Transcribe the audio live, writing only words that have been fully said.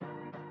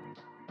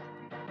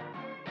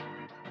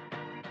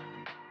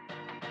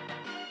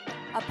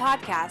a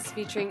podcast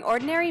featuring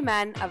ordinary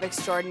men of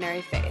extraordinary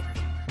faith.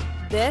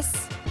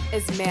 This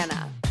is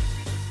Manna.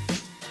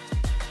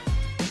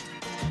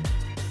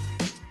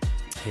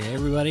 Hey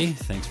everybody,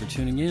 thanks for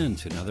tuning in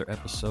to another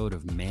episode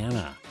of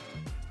Manna,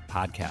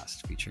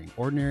 podcast featuring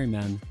ordinary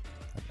men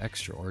of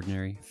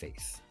extraordinary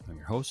faith. I'm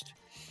your host,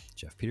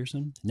 Jeff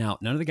Peterson. Now,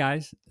 none of the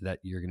guys that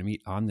you're going to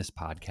meet on this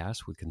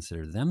podcast would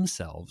consider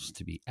themselves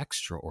to be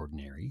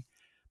extraordinary,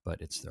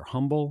 but it's their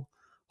humble,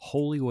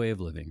 holy way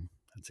of living.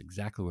 That's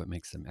exactly what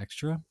makes them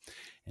extra,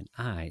 and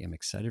I am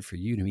excited for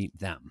you to meet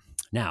them.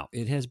 Now,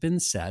 it has been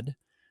said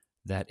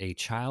that a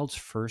child's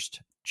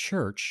first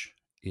church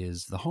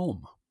is the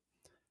home.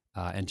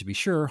 And to be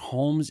sure,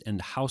 homes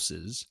and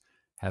houses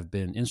have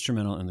been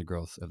instrumental in the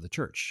growth of the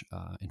church.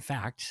 In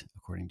fact,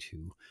 according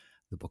to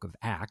the book of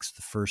Acts,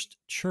 the first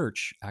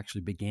church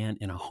actually began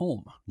in a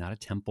home, not a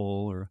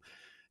temple or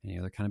any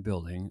other kind of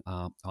building,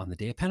 on the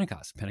day of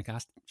Pentecost.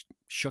 Pentecost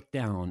shook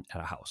down at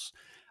a house.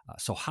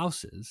 So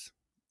houses,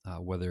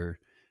 whether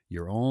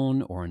your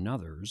own or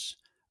another's,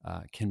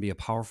 can be a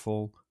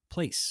powerful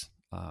place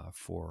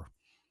for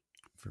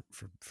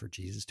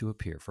Jesus to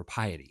appear, for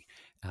piety.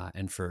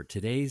 And for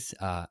today's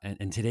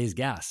today's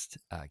guest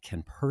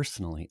can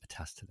personally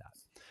attest to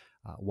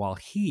that. While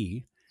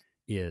he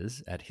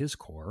is, at his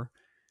core,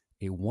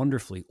 a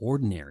wonderfully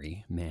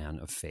ordinary man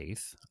of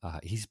faith,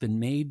 he's been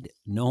made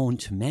known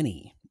to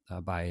many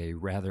by a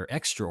rather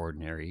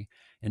extraordinary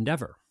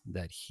endeavor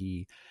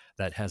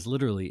that has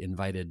literally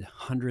invited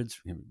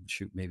hundreds,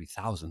 maybe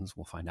thousands,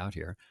 we'll find out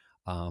here,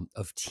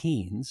 of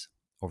teens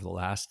over the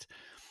last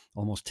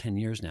almost 10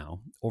 years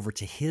now, over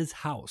to his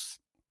house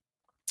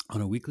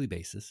on a weekly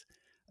basis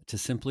to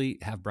simply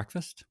have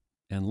breakfast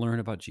and learn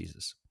about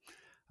Jesus.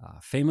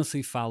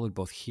 Famously followed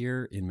both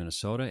here in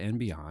Minnesota and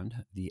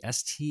beyond, the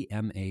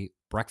STMA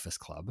Breakfast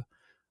Club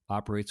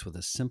operates with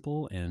a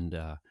simple and,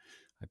 I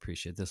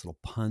appreciate this, little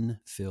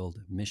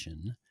pun-filled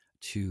mission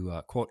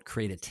to, quote,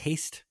 create a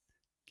taste,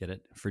 get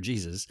it, for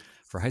Jesus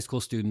for high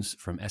school students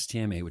from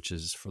STMA, which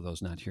is, for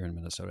those not here in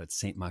Minnesota, it's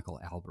St.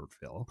 Michael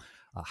Albertville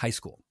High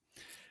School.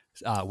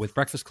 With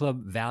Breakfast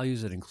Club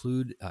values that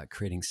include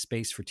creating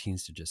space for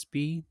teens to just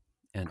be,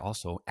 and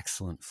also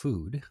excellent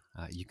food,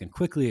 you can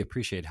quickly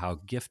appreciate how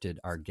gifted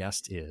our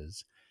guest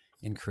is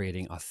in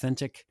creating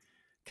authentic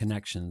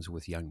connections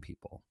with young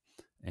people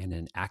and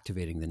in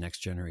activating the next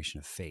generation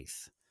of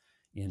faith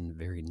in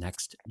very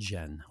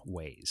next-gen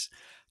ways.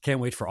 Can't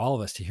wait for all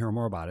of us to hear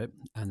more about it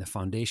and the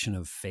foundation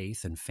of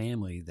faith and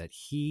family that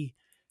he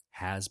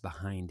has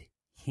behind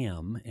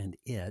him and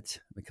it,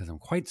 because I'm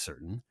quite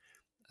certain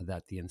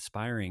that the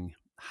inspiring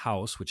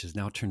house, which has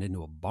now turned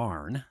into a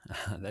barn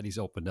that he's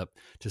opened up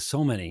to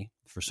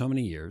for so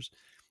many years,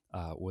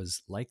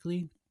 was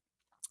likely,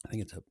 I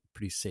think it's a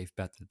pretty safe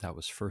bet that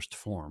was first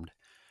formed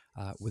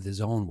with his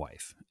own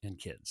wife and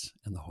kids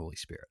and the Holy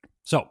Spirit.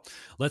 So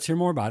let's hear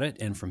more about it.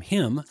 And from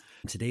him,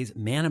 today's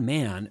Manna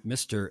Man,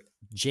 Mr.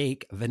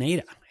 Jake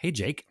Vanada. Hey,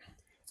 Jake.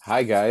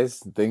 Hi,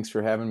 guys. Thanks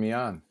for having me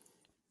on.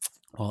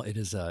 Well, it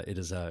is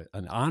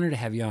an honor to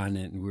have you on,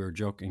 and we were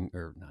joking,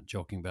 or not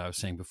joking, but I was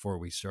saying before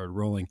we started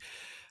rolling,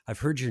 I've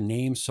heard your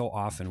name so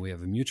often. We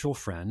have a mutual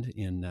friend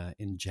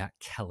in Jack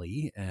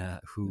Kelly,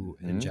 who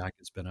and Jack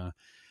has been a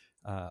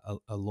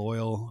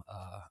loyal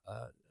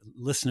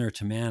listener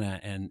to Manna,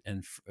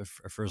 and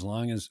for as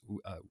long as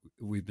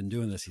we've been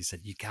doing this, he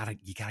said you gotta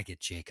get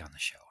Jake on the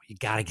show. You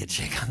gotta get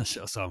Jake on the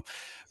show. So I'm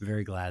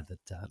very glad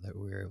that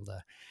we were able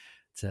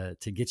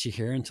to get you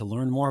here and to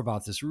learn more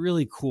about this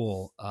really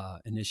cool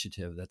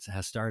initiative that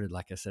has started,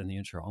 like I said in the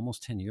intro,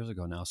 almost 10 years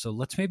ago now. So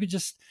let's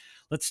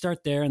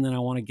start there. And then I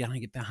want to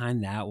get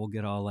behind that. We'll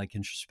get all like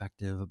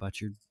introspective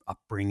about your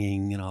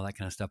upbringing and all that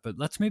kind of stuff. But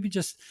let's maybe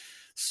just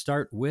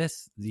start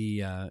with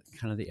the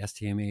kind of the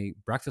STMA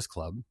Breakfast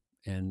Club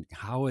and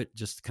how it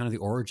just kind of the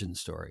origin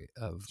story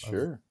of.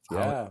 Sure.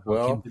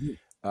 Well,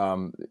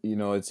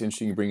 it's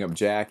interesting you bring up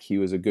Jack. He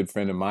was a good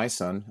friend of my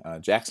son,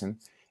 Jackson.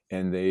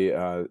 And they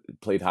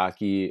played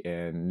hockey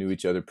and knew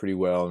each other pretty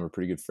well and were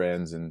pretty good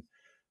friends. And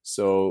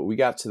so we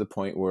got to the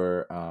point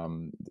where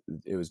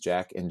it was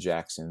Jack and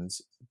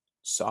Jackson's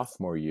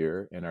sophomore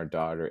year and our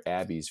daughter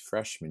Abby's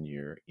freshman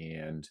year.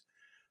 And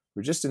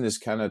we're just in this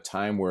kind of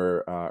time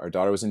where our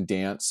daughter was in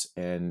dance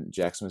and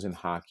Jackson was in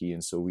hockey.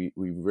 And so we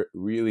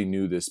really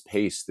knew this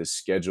pace, this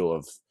schedule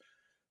of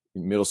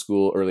middle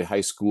school, early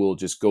high school,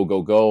 just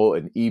go,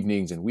 and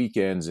evenings and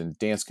weekends and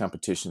dance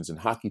competitions and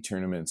hockey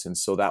tournaments. And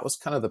so that was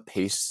kind of the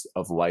pace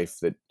of life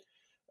that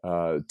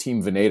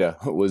Team Vanada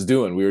was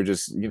doing. We were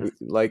just,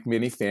 like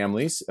many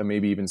families,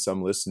 maybe even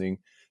some listening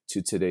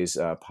to today's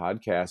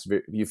podcast,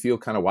 you feel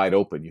kind of wide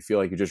open. You feel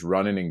like you're just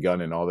running and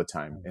gunning all the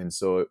time. And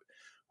so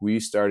we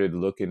started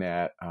looking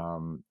at,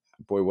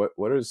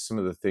 what are some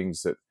of the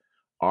things that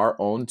our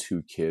own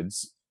two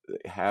kids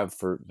have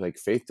for like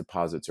faith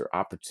deposits or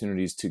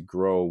opportunities to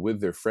grow with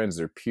their friends,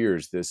 their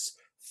peers, this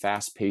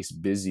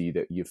fast-paced busy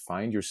that you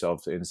find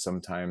yourself in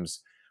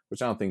sometimes,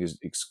 which I don't think is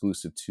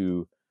exclusive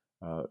to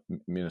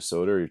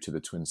Minnesota or to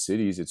the Twin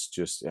Cities.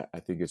 I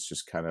think it's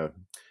just kind of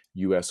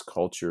U.S.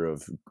 culture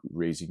of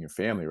raising your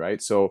family,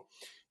 right? So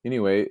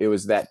anyway, it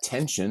was that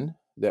tension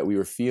that we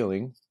were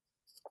feeling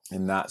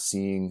and not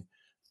seeing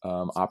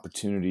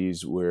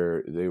opportunities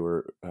where they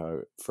were,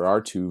 for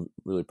our two,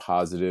 really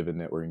positive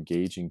and that were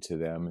engaging to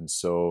them. And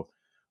so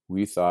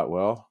we thought,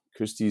 well,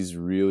 Christy's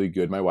really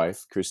good. My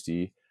wife,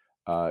 Christy,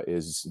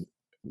 is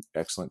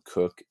excellent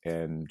cook,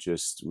 and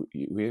just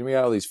we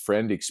had all these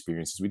friend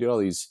experiences. We did all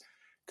these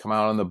come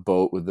out on the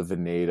boat with the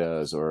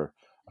Vanadas, or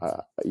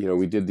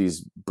we did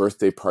these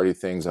birthday party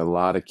things. A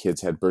lot of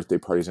kids had birthday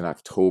parties in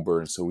October,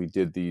 and so we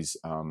did these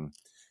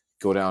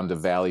go down to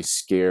Valley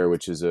Scare,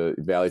 which is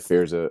Valley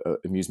Fair is a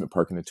amusement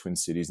park in the Twin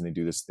Cities, and they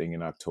do this thing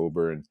in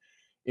October. And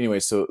anyway,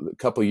 so a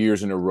couple of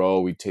years in a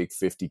row, we take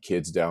 50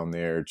 kids down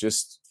there,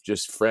 just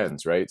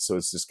friends, right? So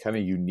it's this kind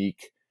of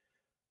unique.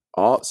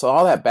 All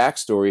that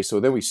backstory. So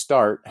then we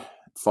start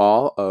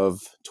fall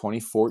of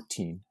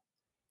 2014,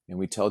 and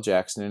we tell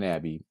Jackson and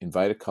Abby,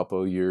 invite a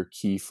couple of your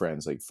key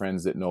friends, like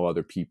friends that know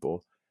other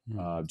people.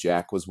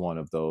 Jack was one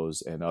of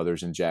those, and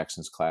others in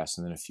Jackson's class,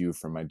 and then a few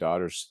from my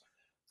daughter's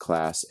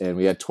class. And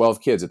we had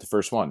 12 kids at the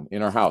first one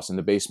in our house in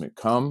the basement.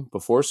 Come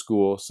before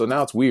school. So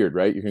now it's weird,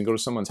 right? You can go to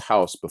someone's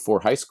house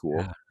before high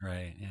school,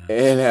 right? Yeah.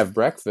 And have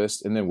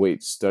breakfast, and then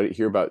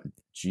hear about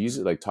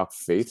Jesus, like talk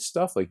faith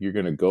stuff. Like you're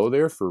going to go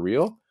there for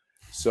real.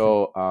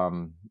 So,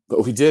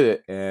 but we did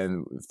it.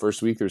 And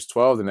first week there's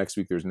 12, the next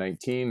week there's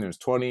 19, there's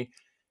 20.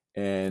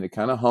 And it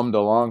kind of hummed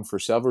along for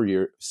several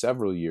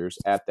years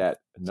at that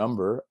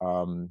number.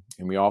 And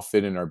we all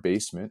fit in our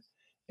basement,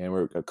 and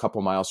we're a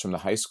couple miles from the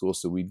high school.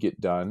 So we'd get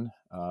done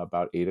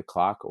about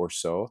 8:00 or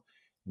so.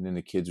 And then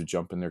the kids would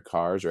jump in their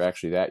cars, or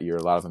actually that year,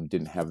 a lot of them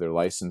didn't have their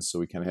license. So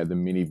we kind of had the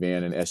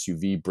minivan and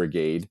SUV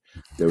brigade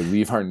that would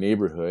leave our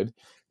neighborhood.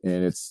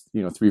 And it's,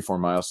 3-4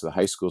 miles to the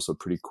high school. So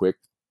pretty quick,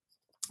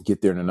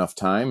 get there in enough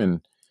time.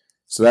 And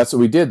so that's what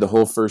we did the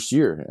whole first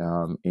year.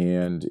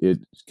 And it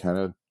kind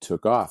of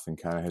took off and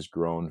kind of has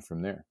grown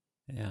from there.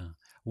 Yeah.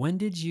 When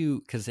did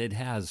you, because it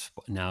has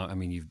now, I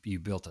mean, you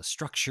built a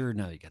structure,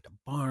 now you got a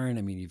barn.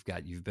 I mean,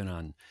 you've been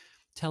on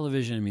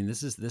television. I mean,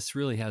 this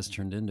really has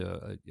turned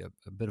into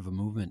a bit of a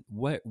movement.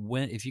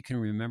 When, if you can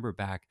remember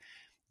back,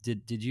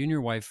 did you and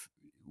your wife,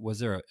 was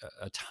there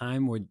a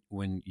time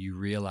when you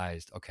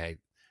realized, okay,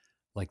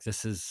 like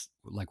this is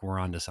like, we're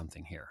onto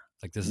something here.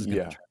 Like this is going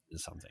to turn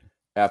into something.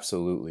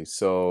 Absolutely.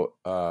 So,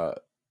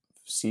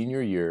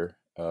 senior year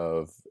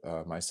of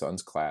my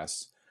son's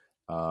class,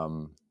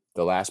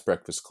 the last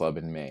Breakfast Club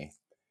in May,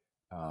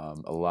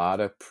 a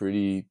lot of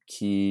pretty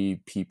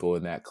key people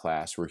in that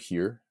class were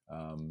here,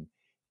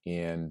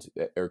 and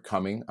are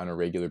coming on a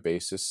regular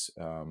basis,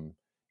 and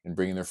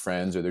bringing their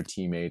friends or their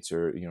teammates,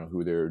 or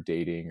who they're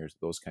dating, or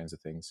those kinds of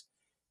things.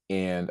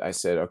 And I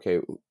said, okay,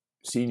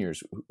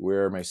 seniors,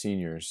 where are my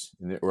seniors?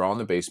 And we're all in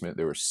the basement.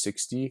 There were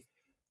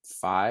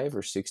 65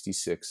 or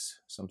 66,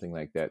 something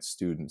like that,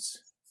 students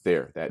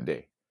there that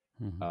day.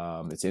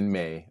 Mm-hmm. It's in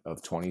May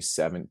of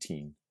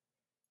 2017.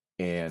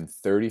 And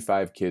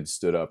 35 kids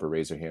stood up or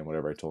raised their hand,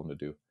 whatever I told them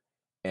to do.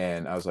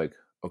 And I was like,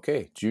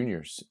 okay,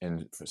 juniors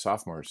and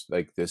sophomores,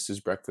 like this is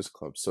Breakfast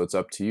Club. So it's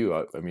up to you.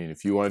 I mean,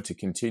 if you wanted to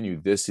continue,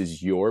 this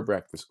is your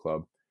Breakfast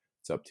Club.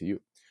 It's up to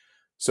you.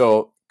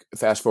 So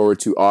fast forward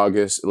to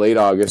late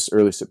August,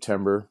 early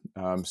September,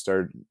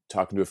 started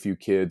talking to a few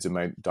kids in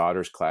my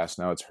daughter's class.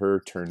 Now it's her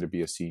turn to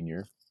be a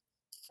senior,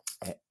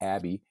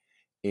 Abby.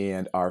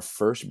 And our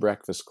first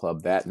Breakfast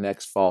Club that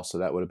next fall, so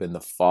that would have been the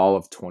fall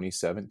of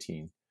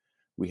 2017,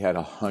 we had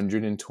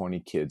 120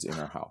 kids in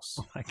our house.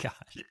 Oh my God.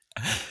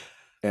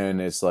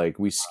 And it's like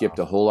we skipped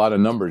a whole lot of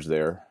numbers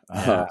there.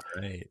 Yeah,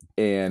 right.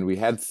 And we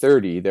had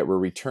 30 that were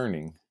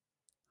returning.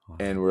 Wow.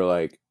 And we're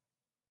like,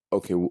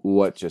 okay,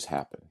 what just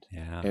happened?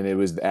 Yeah. And it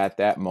was at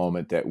that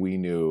moment that we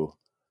knew,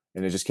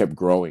 and it just kept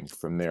growing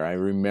from there. I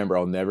remember,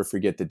 I'll never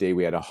forget the day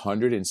we had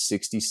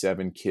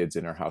 167 kids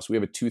in our house. We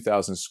have a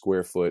 2,000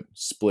 square foot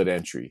split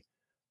entry.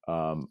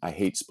 I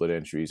hate split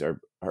entries. Our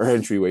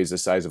entryway is the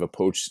size of a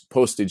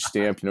postage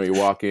stamp. You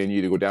walk in, you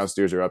either go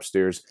downstairs or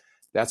upstairs.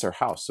 That's our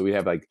house. So we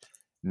have like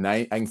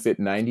I can fit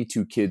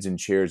 92 kids in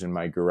chairs in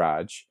my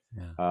garage.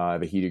 Yeah. I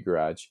have a heated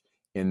garage.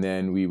 And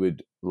then we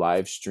would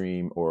live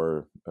stream,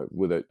 or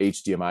with a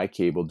HDMI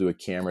cable, do a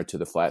camera to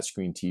the flat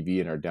screen TV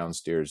in our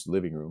downstairs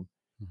living room.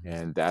 Mm-hmm.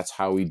 And that's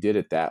how we did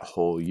it that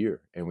whole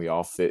year. And we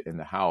all fit in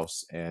the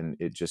house, and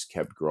it just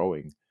kept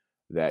growing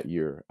that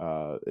year.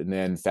 And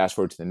then fast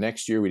forward to the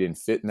next year, we didn't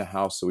fit in the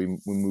house. So we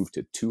moved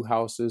to 2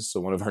 houses. So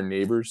one of our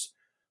neighbors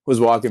was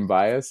walking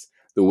by us,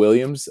 the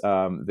Williams.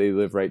 They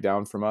live right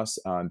down from us,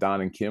 Don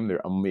and Kim. They're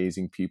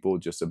amazing people,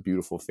 just a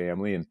beautiful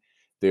family. And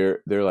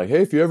they're like,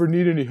 hey, if you ever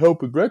need any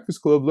help with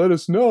Breakfast Club, let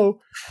us know,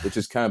 which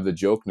is kind of the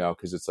joke now,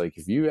 because it's like,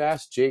 if you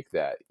ask Jake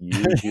that,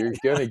 you're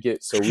going to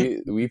get. So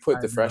we put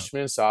the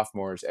freshmen and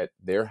sophomores at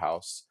their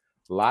house,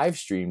 live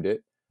streamed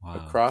it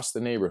across the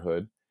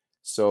neighborhood.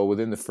 So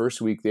within the first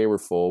week, they were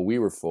full, we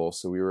were full.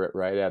 So we were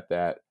right at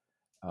that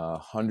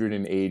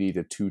 180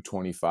 to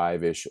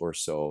 225-ish or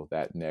so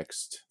that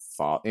next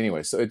fall.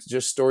 Anyway, so it's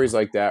just stories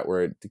like that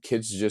where the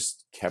kids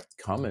just kept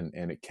coming,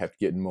 and it kept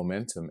getting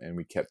momentum, and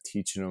we kept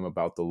teaching them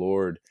about the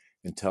Lord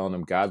and telling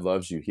them God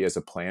loves you. He has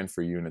a plan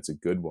for you, and it's a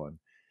good one.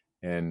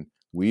 and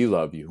we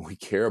love you. We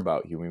care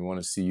about you. We want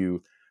to see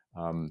you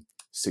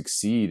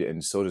succeed,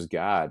 and so does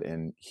God.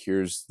 And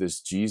here's this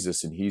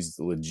Jesus, and he's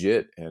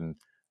legit, and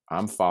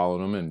I'm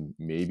following him, and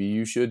maybe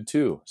you should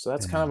too. So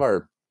that's kind of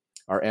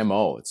our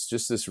MO. It's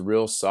just this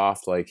real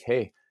soft, like,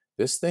 hey,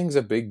 this thing's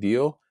a big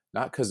deal,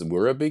 not because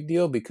we're a big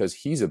deal, because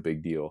he's a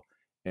big deal.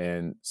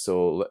 And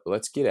so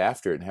let's get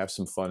after it and have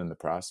some fun in the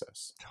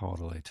process.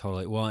 Totally.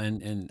 Well,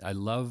 and I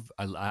love,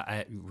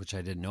 which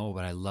I didn't know,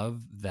 but I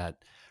love that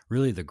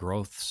really the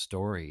growth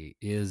story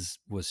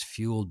was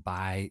fueled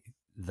by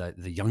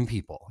the young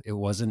people. It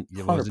wasn't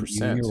you and your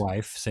 100%.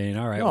 wife saying,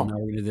 all right, well, No. now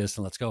we're gonna do this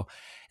and let's go.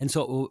 And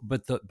so,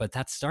 but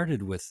that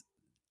started with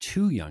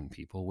two young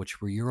people,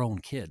 which were your own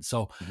kids.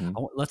 So Mm-hmm.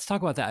 let's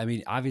talk about that. I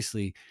mean,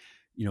 obviously,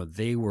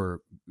 they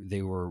were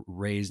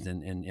raised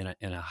in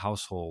a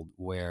household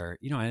where,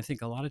 I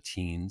think a lot of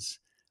teens,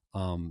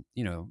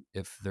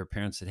 if their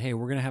parents said, hey,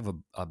 we're going to have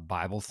a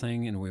Bible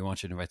thing and we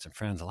want you to invite some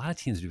friends, a lot of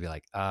teens would be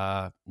like,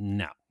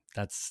 no,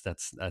 that's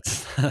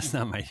that's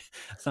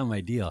not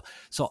my deal.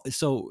 So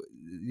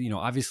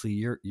obviously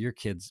your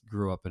kids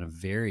grew up in a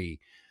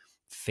very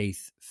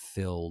faith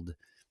filled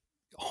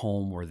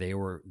home where they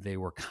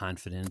were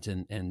confident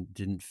and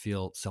didn't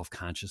feel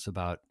self-conscious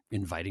about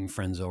inviting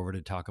friends over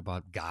to talk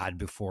about God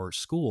before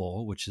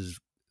school, which is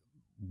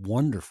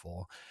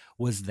wonderful.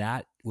 Was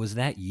that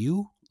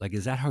you? Like,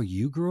 is that how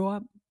you grew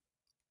up?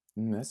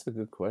 That's a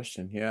good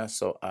question. Yeah.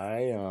 So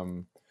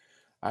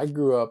I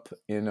grew up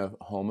in a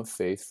home of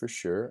faith for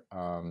sure.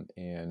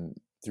 And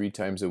 3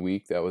 times a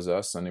week, that was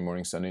us: Sunday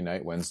morning, Sunday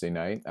night, Wednesday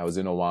night. I was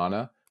in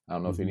Awana. I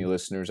don't know if any Mm-hmm.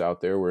 listeners out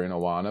there were in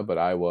Awana, but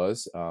I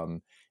was.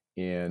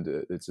 And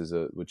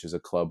which is a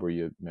club where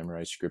you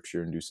memorize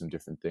scripture and do some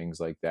different things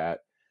like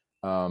that.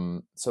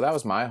 So that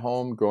was my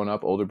home growing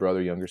up: older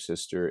brother, younger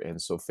sister. And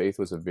so faith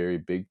was a very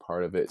big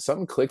part of it.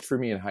 Something clicked for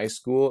me in high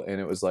school, and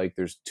it was like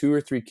there's 2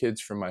 or 3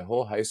 kids from my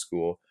whole high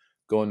school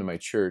going to my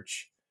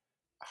church.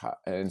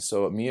 And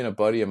so me and a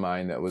buddy of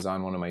mine that was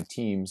on one of my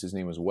teams, his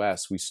name was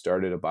Wes, we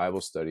started a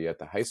Bible study at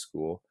the high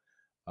school.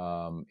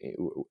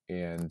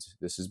 And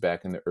this is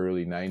back in the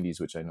early 90s,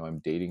 which I know I'm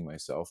dating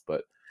myself,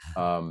 but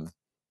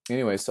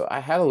anyway, so I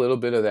had a little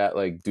bit of that,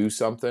 like, do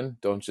something,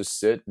 don't just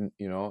sit, and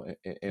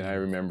I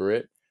remember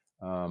it.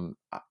 um,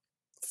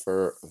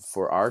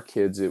 for our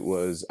kids, it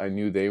was, I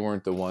knew they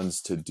weren't the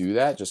ones to do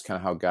that, just kind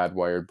of how God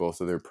wired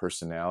both of their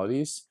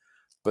personalities,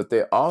 but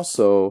they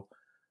also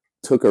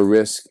took a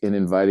risk in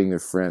inviting their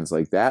friends,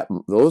 like that,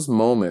 those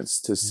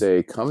moments to Yeah.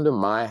 say, come to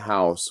my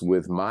house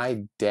with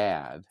my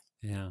dad.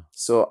 Yeah.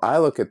 So I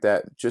look at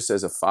that just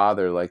as a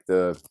father, like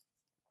I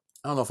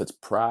don't know if it's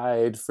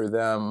pride for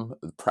them,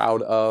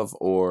 proud of,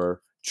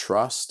 or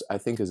trust, I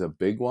think, is a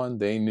big one.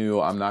 They knew,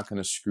 I'm not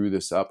going to screw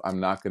this up, I'm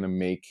not going to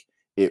make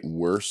it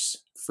worse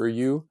for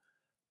you.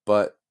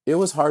 But it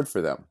was hard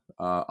for them,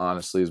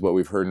 honestly, is what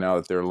we've heard now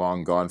that they're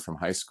long gone from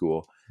high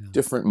school. Yeah.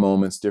 Different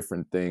moments,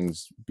 different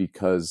things,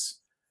 because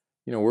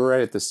we're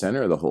right at the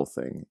center of the whole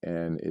thing,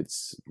 and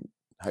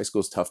high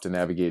school's tough to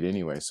navigate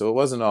anyway. So it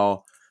wasn't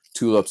all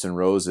tulips and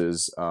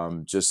roses.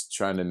 Just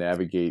trying to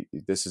navigate.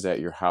 This is at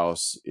your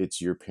house.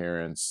 It's your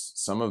parents.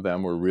 Some of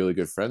them were really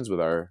good friends with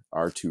our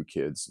 2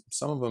 kids.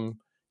 Some of them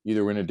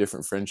either were in a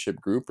different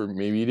friendship group, or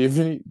maybe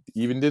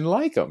even didn't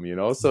like them.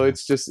 So Yeah.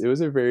 it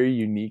was a very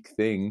unique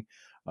thing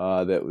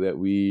that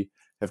we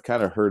have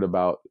kind of heard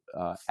about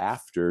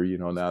after.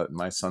 Now that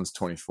my son's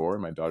 24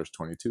 and my daughter's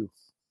 22.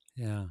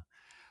 Yeah.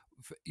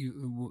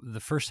 The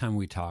first time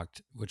we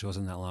talked, which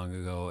wasn't that long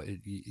ago,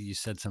 you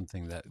said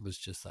something that was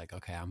just like,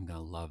 okay, I'm going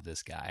to love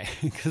this guy,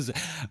 because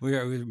we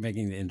were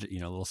making a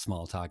little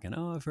small talk, and,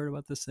 oh, I've heard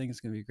about this thing.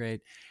 It's going to be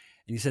great.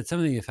 And you said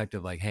something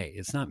effective like, hey,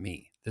 it's not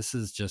me. This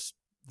is just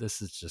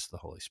the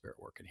Holy Spirit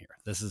working here.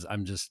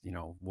 I'm just,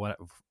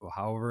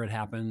 however it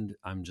happened,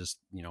 I'm just,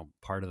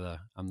 part of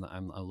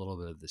I'm a little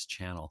bit of this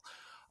channel.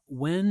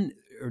 When,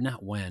 or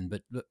not when,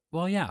 but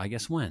well, yeah, I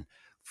guess when,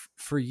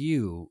 for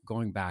you,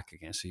 going back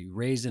again, so you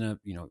raised in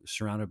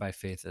surrounded by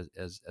faith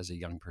as a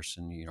young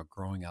person,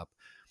 growing up,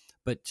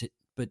 but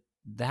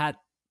that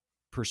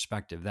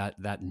perspective, that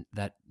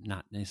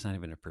not, it's not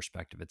even a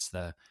perspective, it's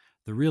the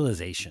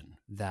realization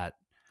that,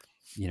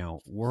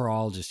 we're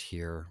all just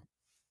here.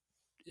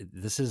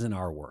 This isn't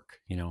our work.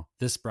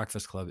 This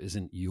Breakfast Club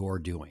isn't your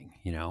doing.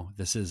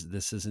 This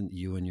isn't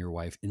you and your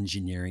wife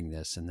engineering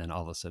this and then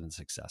all of a sudden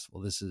successful.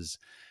 This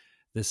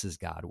is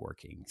God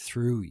working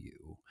through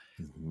you.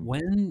 Mm-hmm.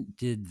 When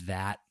did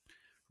that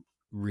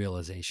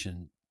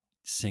realization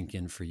sink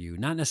in for you?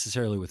 Not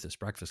necessarily with this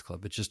Breakfast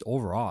Club, but just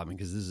overall. I mean,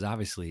 because this is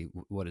obviously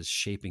what is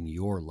shaping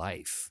your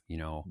life,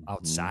 Mm-hmm.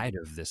 outside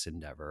of this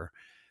endeavor.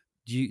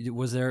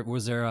 Was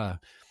there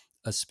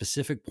a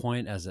specific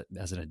point as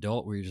an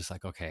adult where you're just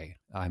like, okay,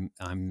 I'm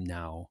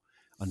now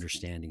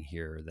understanding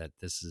here that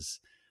this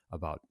is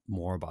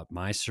more about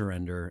my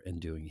surrender and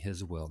doing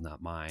His will,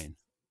 not mine,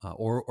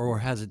 or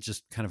Yeah. has it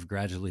just kind of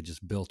gradually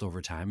just built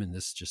over time, and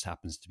this just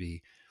happens to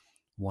be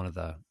one of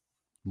the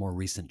more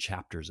recent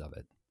chapters of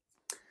it?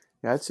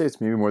 Yeah, I'd say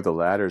it's maybe more the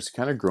latter. It's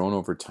kind of grown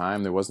over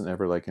time. There wasn't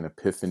ever like an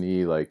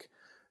epiphany, like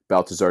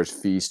Balthazar's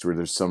feast where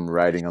there's some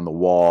writing on the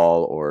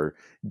wall, or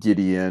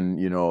Gideon,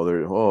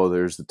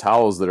 there's the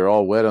towels that are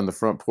all wet on the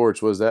front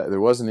porch. Was that?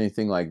 There wasn't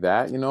anything like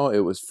that.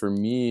 It was, for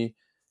me,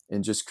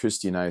 and just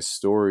Christy and I's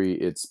story,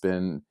 it's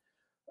been,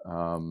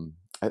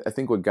 I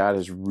think what God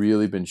has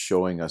really been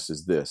showing us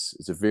is this.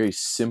 It's a very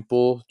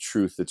simple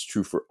truth that's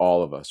true for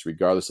all of us,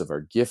 regardless of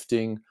our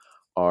gifting,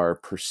 our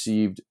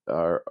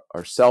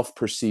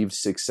self-perceived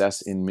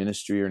success in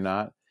ministry or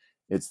not.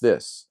 It's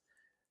this: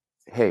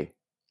 hey,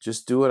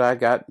 just do what I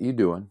got you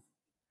doing.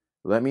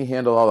 Let me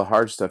handle all the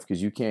hard stuff,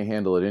 because you can't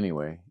handle it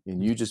anyway,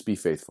 and you just be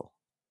faithful.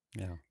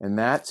 Yeah. And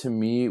that, to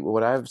me,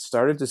 what I've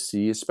started to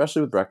see,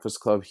 especially with Breakfast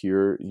Club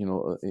here,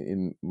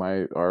 in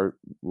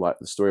the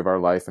story of our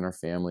life and our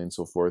family and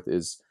so forth,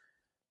 is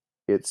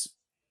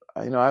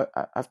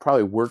I've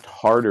probably worked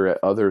harder at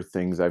other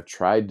things I've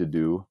tried to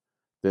do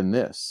than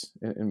this,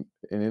 and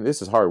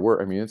this is hard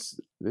work. I mean,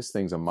 this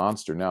thing's a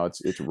monster now.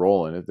 It's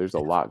rolling. There's a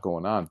lot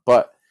going on,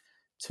 but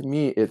to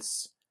me,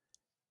 it's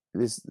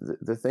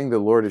the thing the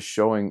Lord is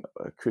showing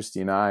Christy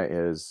and I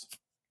is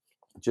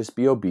just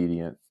be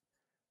obedient.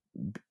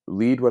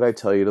 Lead what I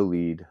tell you to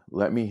lead.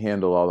 Let me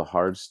handle all the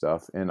hard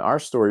stuff. And our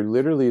story,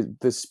 literally,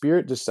 the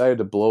Spirit decided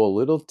to blow a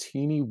little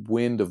teeny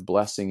wind of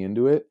blessing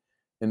into it.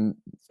 And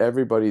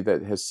everybody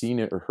that has seen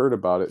it or heard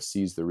about it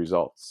sees the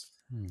results.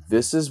 Mm-hmm.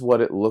 This is what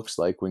it looks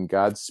like when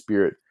God's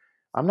Spirit,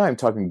 I'm not even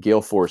talking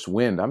gale force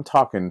wind. I'm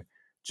talking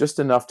just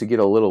enough to get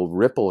a little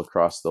ripple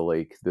across the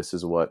lake. This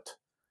is what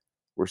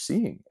we're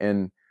seeing.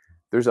 And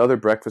there's other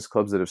breakfast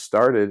clubs that have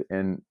started,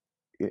 and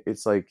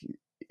it's like,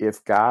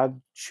 if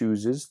God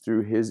chooses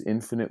through his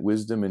infinite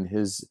wisdom and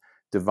his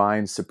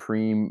divine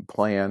supreme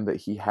plan that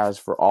he has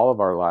for all of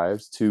our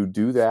lives to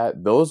do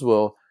that, those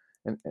will,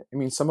 and I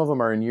mean, some of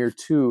them are in year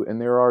 2 and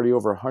they're already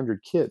over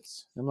 100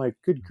 kids. I'm like,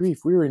 good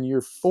grief, we were in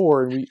year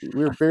 4 and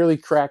we were barely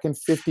cracking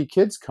 50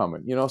 kids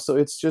coming, so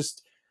it's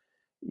just,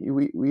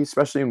 we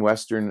especially in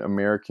Western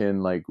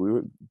American, like, we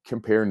would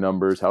compare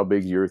numbers, how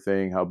big's your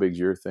thing,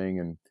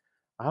 and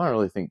I don't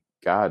really think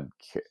God,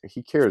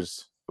 he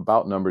cares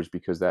about numbers,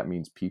 because that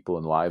means people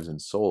and lives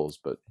and souls.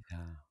 But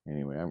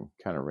anyway, I'm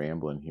kind of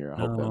rambling here.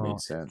 I hope that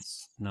made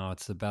sense. No,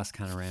 it's the best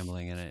kind of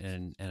rambling.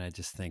 And I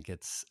just think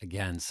it's,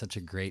 again, such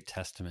a great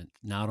testament,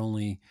 not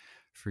only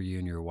for you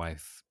and your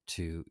wife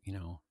to,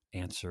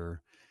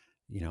 answer,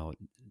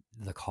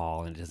 the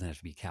call, and it doesn't have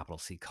to be capital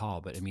C call,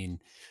 but I mean,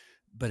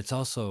 but it's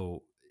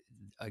also,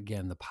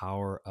 again, the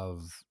power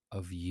of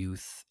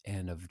youth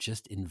and of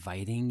just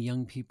inviting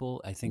young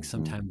people. I think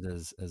sometimes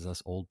as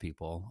us old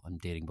people, I'm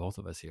dating both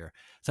of us here,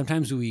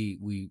 sometimes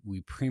we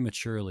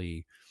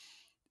prematurely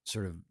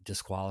sort of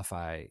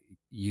disqualify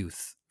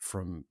youth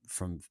from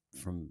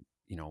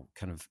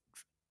kind of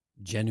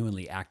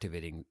genuinely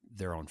activating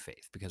their own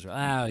faith, because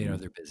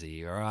they're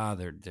busy, or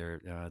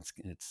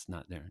it's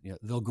not there.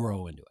 They'll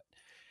grow into it.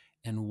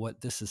 And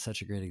what this is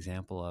such a great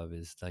example of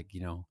is, like,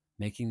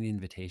 making the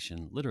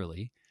invitation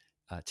literally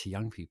to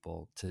young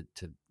people to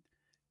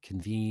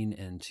convene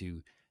and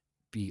to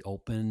be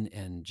open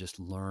and just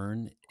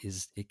learn.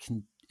 It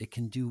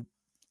can do,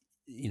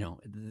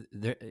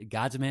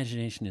 God's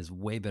imagination is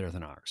way better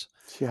than ours.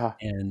 Yeah.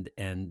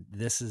 And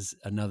this is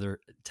another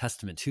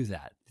testament to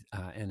that.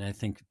 And I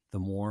think the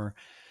more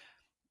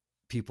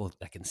people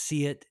that can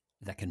see it,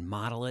 that can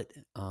model it,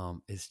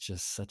 is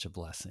just such a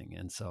blessing.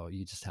 And so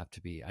you just have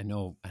to be, I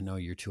know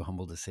you're too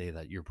humble to say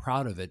that you're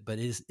proud of it, but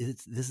this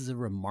is a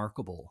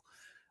remarkable,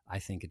 I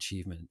think,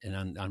 achievement.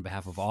 And on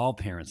behalf of all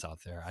parents out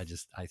there,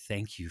 I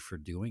thank you for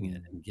doing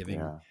it and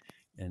giving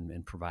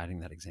and providing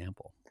that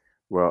example.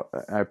 Well,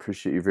 I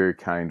appreciate your very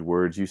kind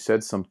words. You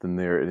said something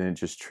there, and it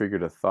just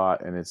triggered a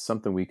thought, and it's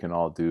something we can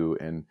all do.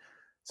 And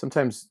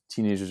sometimes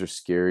teenagers are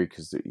scary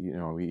because,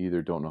 we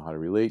either don't know how to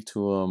relate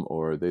to them,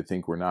 or they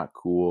think we're not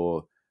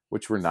cool,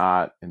 which we're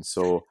not, and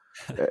so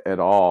at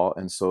all.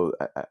 And so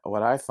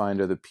what I find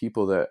are the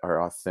people that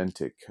are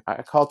authentic.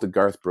 I call it the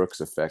Garth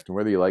Brooks effect. And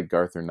whether you like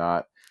Garth or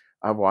not,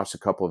 I've watched a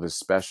couple of his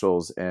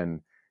specials,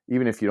 and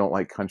even if you don't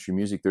like country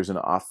music, there's an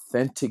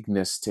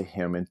authenticness to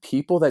him. And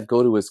people that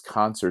go to his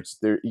concerts,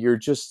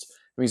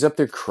 he's up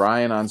there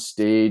crying on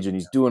stage, and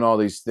he's doing all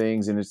these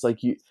things, and it's like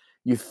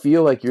you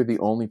feel like you're the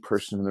only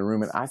person in the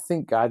room. And I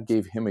think God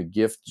gave him a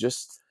gift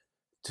just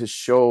to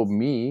show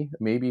me,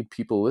 maybe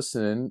people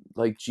listening,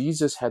 like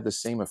Jesus had the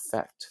same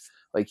effect.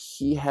 Like,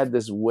 he had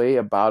this way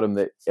about him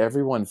that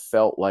everyone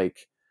felt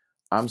like,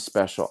 I'm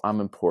special, I'm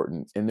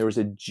important. And there was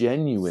a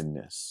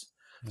genuineness.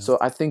 Yeah. So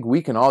I think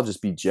we can all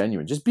just be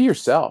genuine. Just be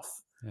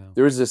yourself. Yeah.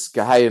 There was this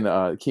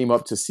guy came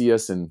up to see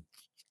us, and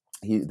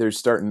they're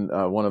starting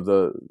one of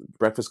the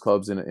breakfast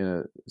clubs in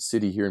a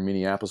city here in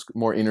Minneapolis,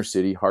 more inner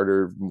city,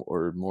 harder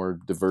or more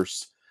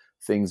diverse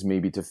things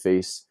maybe to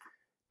face.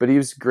 But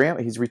he's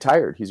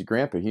retired. He's a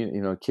grandpa.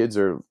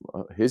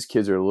 His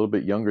kids are a little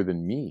bit younger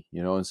than me,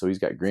 and so he's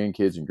got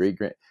grandkids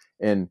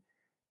and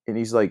and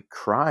he's like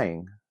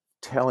crying,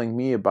 telling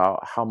me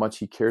about how much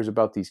he cares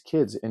about these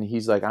kids. And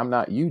he's like, I'm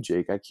not you,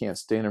 Jake. I can't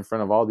stand in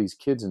front of all these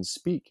kids and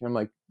speak. And I'm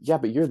like, yeah,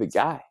 but you're the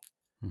guy.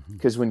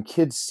 Because when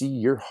kids see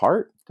your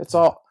heart, that's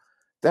all.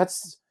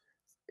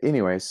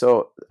 anyway,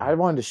 so I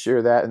wanted to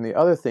share that. And the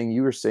other thing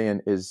you were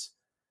saying is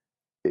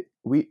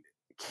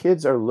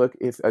kids are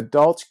if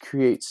adults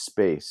create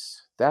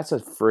space, that's a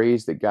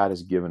phrase that God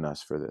has given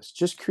us for this.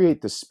 Just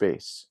create the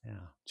space. Yeah.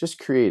 Just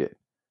create it.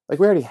 Like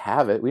we already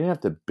have it. We didn't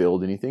have to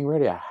build anything. We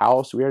already had a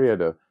house. We already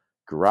had a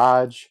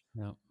garage.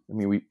 Yeah. I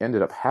mean, we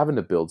ended up having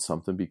to build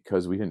something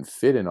because we didn't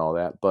fit in all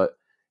that, but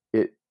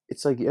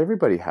it's like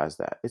everybody has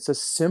that. It's a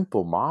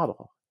simple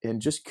model,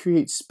 and just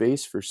create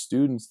space for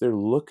students. They're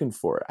looking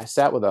for it. I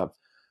sat with a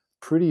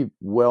pretty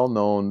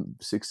well-known,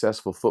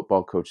 successful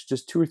football coach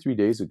just 2 or 3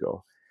 days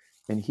ago,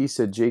 and he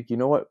said, Jake, you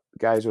know what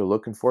guys are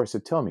looking for? I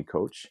said, tell me,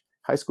 coach.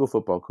 High school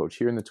football coach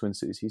here in the Twin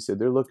Cities. He said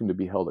they're looking to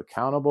be held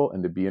accountable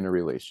and to be in a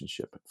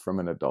relationship from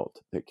an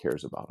adult that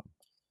cares about them.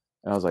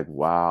 And I was like,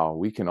 wow,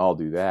 we can all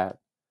do that.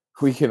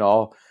 We can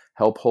all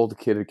help hold a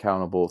kid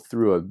accountable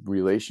through a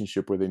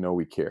relationship where they know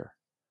we care.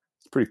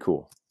 It's pretty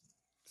cool.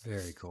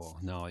 Very cool.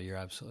 No, you're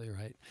absolutely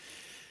right.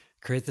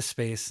 Create the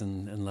space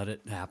and let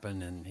it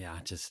happen. And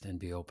and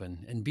be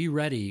open and be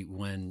ready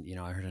when,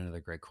 I heard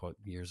another great quote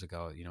years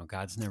ago,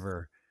 God's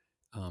never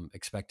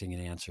expecting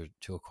an answer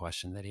to a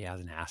question that he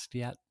hasn't asked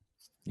yet,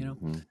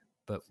 Mm-hmm.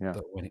 but Yeah.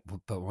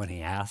 but when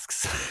he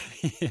asks,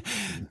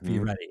 Mm-hmm. be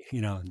ready,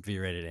 be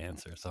ready to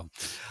answer. So,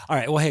 all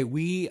right. Well, hey,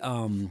 we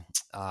are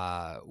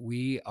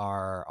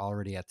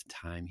already at the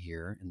time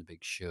here in the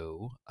big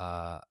show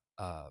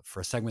for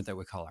a segment that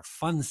we call our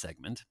fun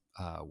segment,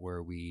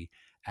 where we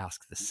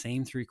ask the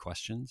same 3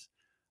 questions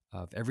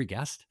of every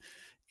guest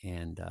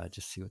and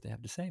just see what they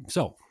have to say.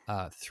 So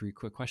 3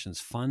 quick questions.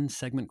 Fun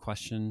segment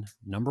question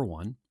number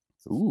 1.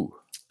 Ooh.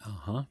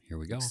 Here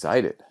we go.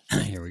 Excited.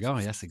 Here we go.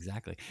 Yes,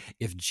 exactly.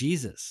 If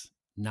Jesus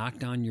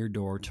knocked on your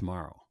door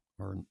tomorrow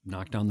or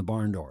knocked on the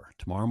barn door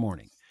tomorrow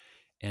morning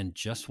and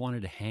just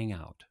wanted to hang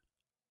out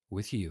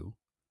with you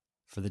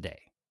for the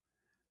day,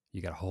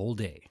 you got a whole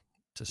day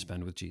to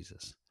spend with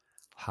Jesus.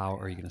 How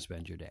are you going to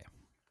spend your day?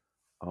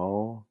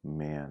 Oh,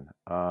 man.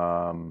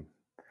 I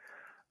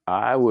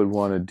would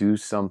want to do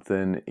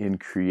something in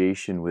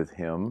creation with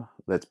him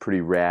that's pretty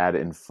rad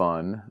and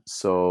fun.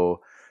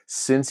 So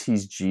since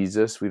he's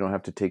Jesus, we don't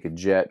have to take a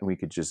jet and we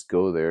could just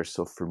go there.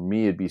 So for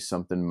me, it'd be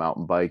something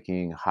mountain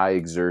biking, high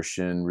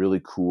exertion,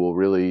 really cool,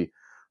 really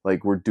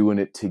like we're doing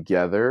it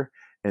together.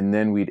 And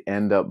then we'd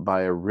end up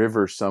by a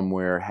river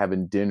somewhere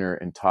having dinner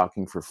and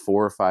talking for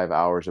 4 or 5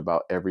 hours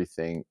about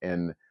everything.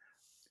 And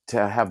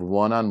to have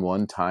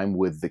one-on-one time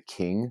with the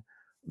king,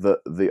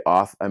 the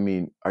off. I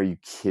mean, are you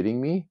kidding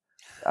me?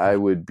 I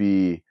would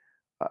be,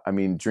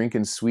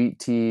 drinking sweet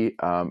tea,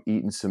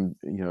 eating some,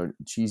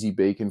 cheesy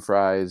bacon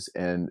fries,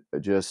 and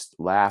just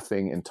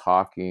laughing and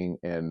talking,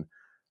 and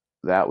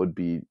that would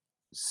be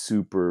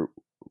super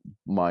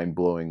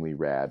mind-blowingly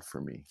rad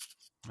for me.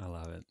 I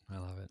love it. I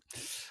love it.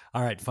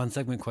 All right, fun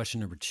segment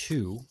question number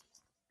 2.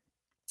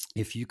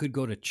 If you could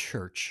go to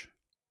church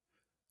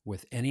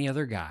with any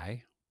other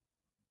guy,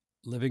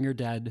 living or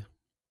dead,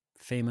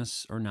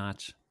 famous or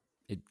not,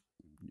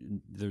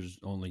 there's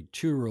only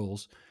 2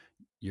 rules.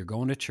 You're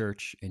going to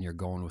church and you're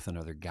going with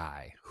another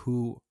guy.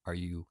 Who are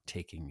you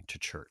taking to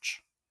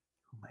church?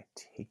 Who am I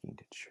taking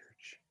to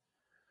church?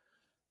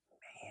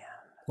 Man.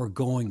 Or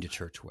going to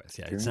church with.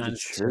 Yeah, it's not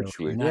church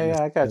with. not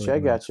Yeah, I got you. I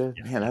got you.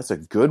 Yeah. Man, that's a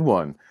good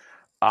one.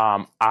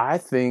 I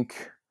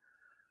think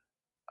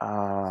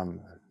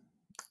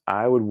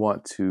I would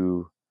want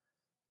to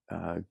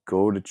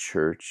go to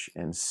church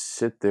and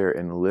sit there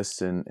and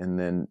listen, and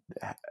then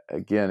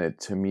again,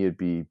 to me, it'd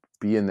be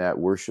in that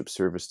worship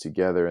service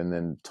together, and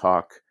then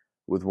talk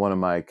with one of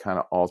my kind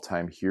of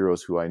all-time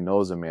heroes, who I know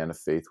is a man of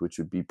faith, which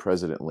would be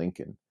President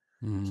Lincoln.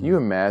 Can you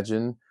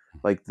imagine,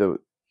 like, the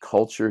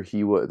culture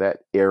that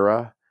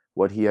era,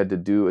 what he had to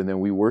do, and then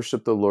we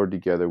worship the Lord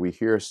together. We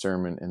hear a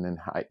sermon, and then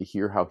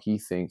hear how he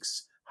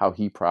thinks, how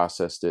he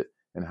processed it,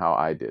 and how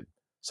I did.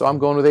 So I'm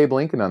going with Abe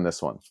Lincoln on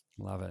this one.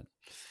 Love it.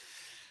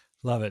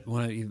 Love it.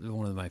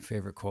 One of my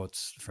favorite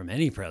quotes from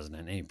any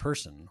president, any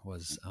person,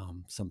 was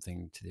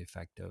something to the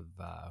effect of,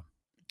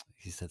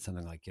 he said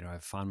something like,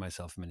 I've found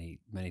myself many,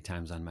 many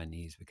times on my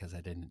knees because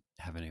I didn't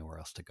have anywhere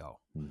else to go.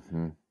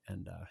 Mm-hmm.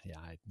 And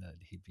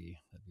that'd be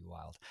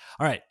wild.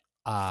 All right.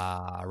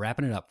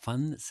 Wrapping it up.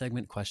 Fun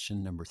segment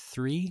question number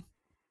 3.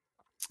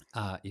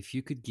 If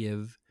you could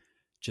give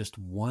just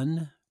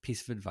one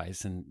piece of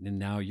advice, and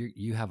now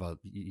you have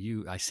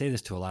I say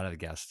this to a lot of the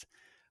guests,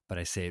 but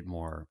I say it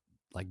more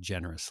like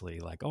generously,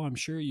 like, oh, I'm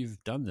sure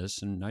you've done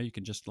this, and now you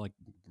can just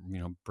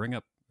bring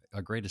up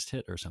a greatest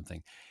hit or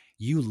something.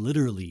 You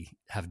literally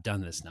have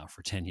done this now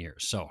for 10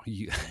 years. So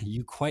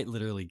you quite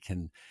literally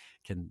can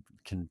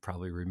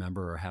probably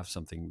remember or have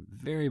something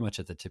very much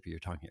at the tip of your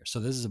tongue here. So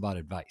this is about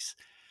advice.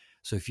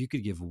 So if you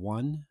could give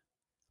one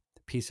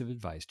piece of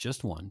advice,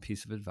 just one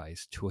piece of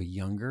advice to a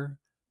younger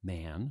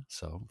man.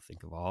 So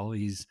think of all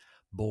these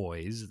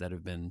boys that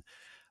have been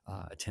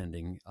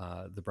attending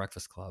the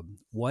Breakfast Club.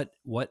 What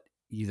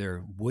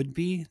either would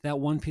be that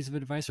one piece of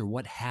advice, or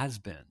what has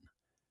been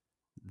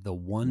the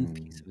one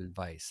piece of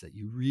advice that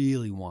you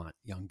really want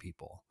young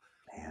people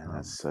Man,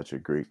 that's such a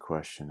great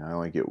question. I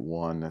only get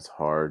one. That's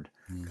hard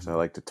because I Mhm.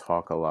 like to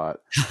talk a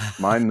lot.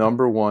 My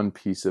number one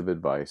piece of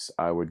advice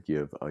I would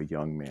give a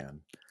young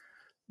man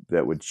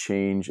that would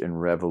change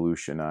and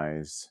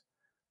revolutionize,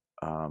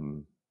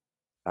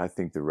 I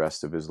think, the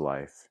rest of his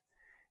life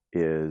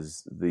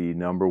is the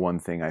number one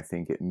thing I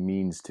think it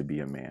means to be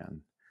a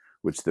man,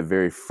 which the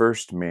very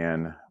first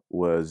man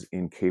was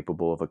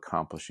incapable of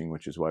accomplishing,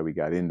 which is why we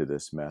got into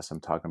this mess. I'm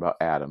talking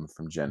about Adam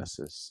from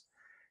Genesis.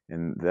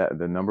 And that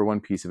the number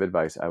one piece of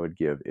advice I would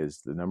give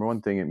is the number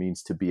one thing it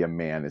means to be a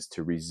man is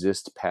to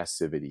resist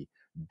passivity.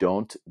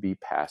 Don't be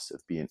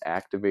passive. Be an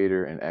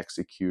activator and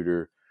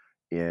executor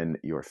in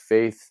your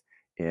faith,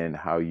 in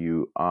how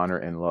you honor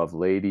and love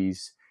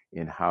ladies,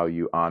 in how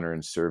you honor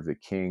and serve the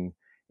king,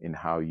 in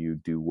how you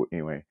do.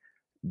 Anyway,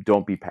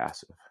 don't be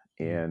passive.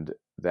 And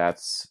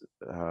that's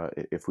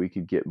if we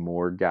could get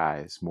more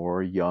guys,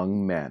 more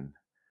young men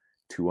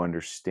to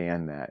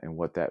understand that and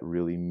what that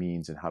really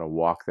means and how to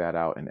walk that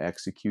out and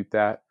execute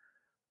that,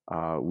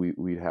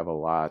 we'd have a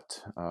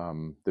lot.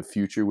 The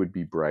future would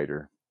be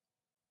brighter.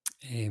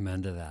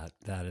 Amen to that.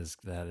 That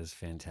is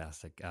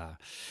fantastic.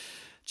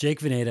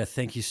 Jake Vanada,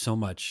 thank you so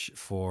much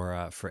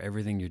for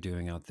everything you're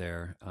doing out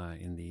there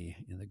in the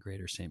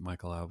greater St.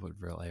 Michael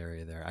Alwoodville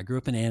area. There, I grew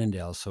up in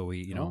Annandale, so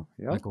we Oh,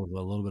 yep. Michael was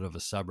a little bit of a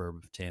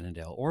suburb to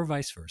Annandale, or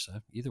vice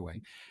versa. Either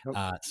way,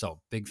 Yep. so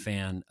big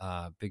fan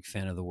of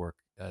the work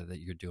that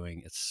you're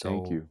doing. It's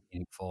Thank so you.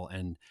 meaningful,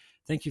 and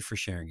thank you for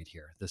sharing it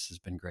here. This has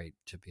been great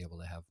to be able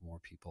to have more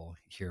people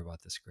hear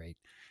about this great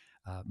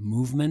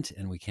movement,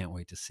 and we can't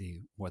wait to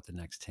see what the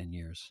next 10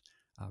 years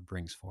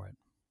brings for it.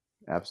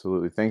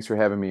 Absolutely. Thanks for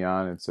having me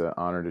on. It's an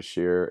honor to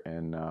share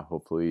and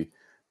hopefully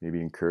maybe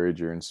encourage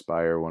or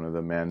inspire one of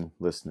the men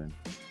listening.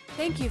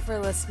 Thank you for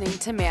listening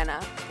to Manna.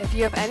 If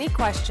you have any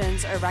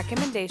questions or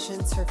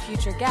recommendations for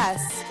future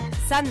guests,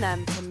 send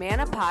them to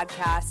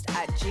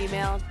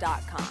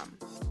mannapodcast@gmail.com.